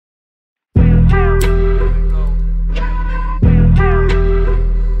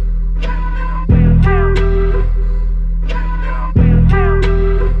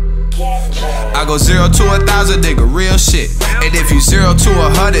go 0 to 1,000, nigga, real shit. And if you 0 to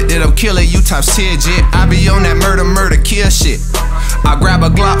 100, then I'm killing you times 10, jit. I be on that murder, kill shit. I grab a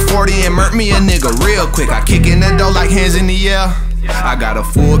Glock 40 and murk me a nigga real quick. I kick in the door like hands in the air. I got a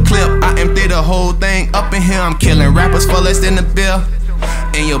full clip, I empty the whole thing up in here. I'm killing rappers for less than a bill.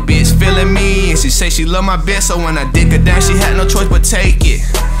 And your bitch feeling me, and she say she love my bitch, so when I dick her down, she had no choice but take it.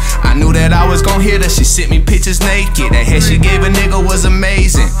 I knew that I was gon' hit her, she sent me pictures naked. That head she gave a nigga was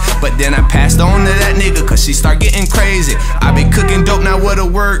amazing. But then I passed on to that nigga, cause she start getting crazy. I been cooking dope now with a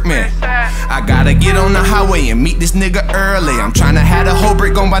workman. I gotta get on the highway and meet this nigga early. I'm tryna have the whole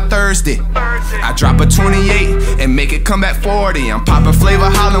brick gone by Thursday. I drop a 28 and make it come back 40. I'm popping flavor,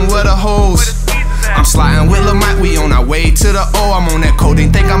 hollering with the hoes. I'm sliding with Lil Mike, we on our way to the O. I'm on that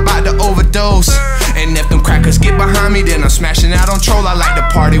codeine, think I'm about to overdose. And if them crackers get behind me, then I'm smashing out on troll. I like to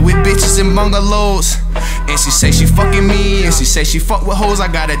party with bitches in bungalows. And she say she fucking me, and she say she fuck with hoes. I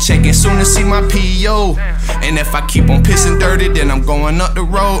gotta check in soon to see my PO. And if I keep on pissing dirty, then I'm going up the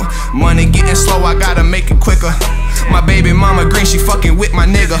road. Money getting slow, I gotta make it quicker. My baby mama green, she fucking with my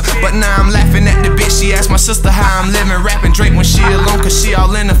nigga. But now I'm laughing at the bitch, she asked my sister how I'm living. Rapping Drake when she alone, cause she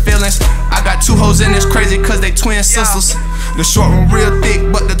all in the feelings. I got 2 hoes in this crazy cause they twin sisters. The short one real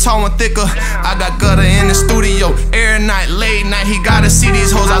thick, but the tall one thicker. I got gutter in the studio, every night, late night. He gotta see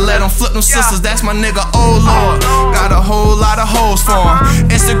these hoes, I let him flip them sisters. That's my nigga, oh lord. Got a whole lot of hoes for him.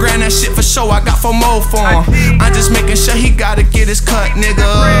 Instagram that shit for show, I got 4 more for him. I'm just making sure he gotta get his cut, nigga.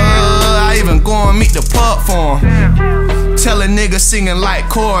 I even go and meet the plug for him. Tell a nigga singing like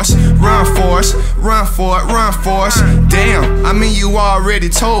chorus. Run for us, run for it, run for us. Damn, I mean you already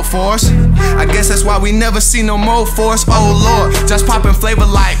told for us. I guess that's why we never see no more for us. Oh lord, just popping flavor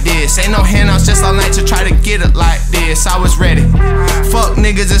like this. Ain't no handouts, just all night to try to get it like this. I was ready. Fuck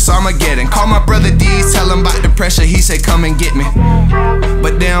niggas, it's Armageddon. Call my brother D's, tell him about the pressure. He say come and get me,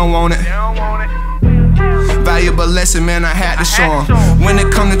 but they don't want it. Valuable lesson, man, I had to show him. When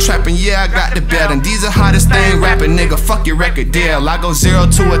it come to trapping, yeah, I got the bet. And these are hottest thing rapping, nigga, fuck your record deal. I go 0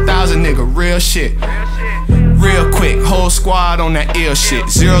 to 1,000, nigga, real shit. Real quick, whole squad on that ill shit.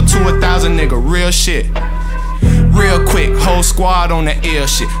 0 to 1,000, nigga, real shit. Real quick, whole squad on that ill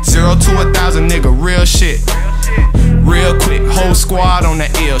shit. 0 to 1,000, nigga, real shit. Real quick, whole squad on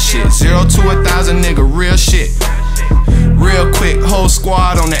that ill shit. 0 to 1,000, nigga, real shit. Real quick, whole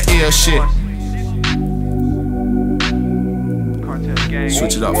squad on that ill shit.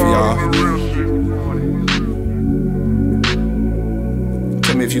 Switch it up for y'all.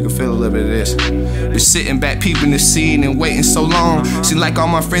 Tell me if you can feel a little bit of this. Been sitting back peeping the scene and waiting so long. Seem like all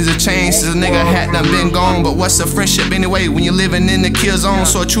my friends have changed since a nigga had done been gone. But what's a friendship anyway when you're living in the kill zone?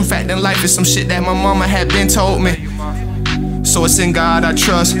 So a true fact in life is some shit that my mama had been told me. So it's in God I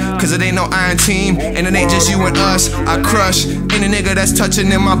trust, cause it ain't no iron team, and it ain't just you and us. I crush any nigga that's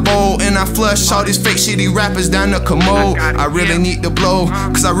touching in my bowl, and I flush all these fake shitty rappers down the commode. I really need to blow,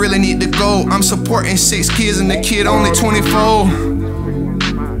 cause I really need to go. I'm supporting 6 kids and the kid only 24.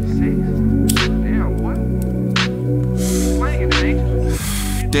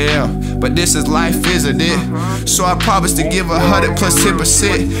 Damn, but this is life, isn't it? So I promised to give 100 plus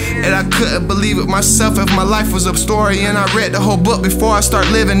 10%. And I couldn't believe it myself if my life was a story and I read the whole book before I start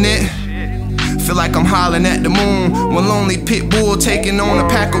living it. Feel like I'm hollering at the moon. One lonely pit bull taking on a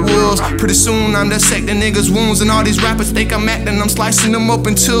pack of wolves. Pretty soon I'm dissecting niggas' wounds, and all these rappers think I'm acting, I'm slicing them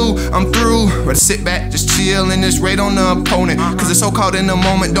open too. I'm through, ready to sit back, just chill and just rate on the opponent. Cause they're so caught in the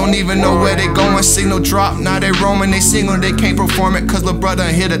moment, don't even know where they going. Signal drop, now they roaming, they single, they can't perform it. Cause lil' brother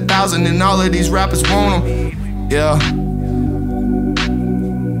hit 1,000 and all of these rappers want them. Yeah.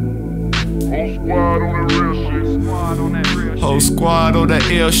 Whole squad on that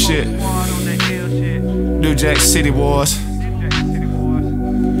ill shit. New Jack City boys.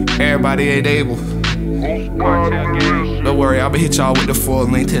 Everybody ain't able. Don't worry, I'll be hit y'all with the full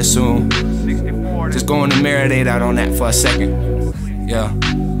length here soon. Just going to marinate out on that for a second. Yeah.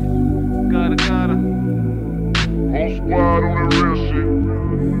 Whole squad on the real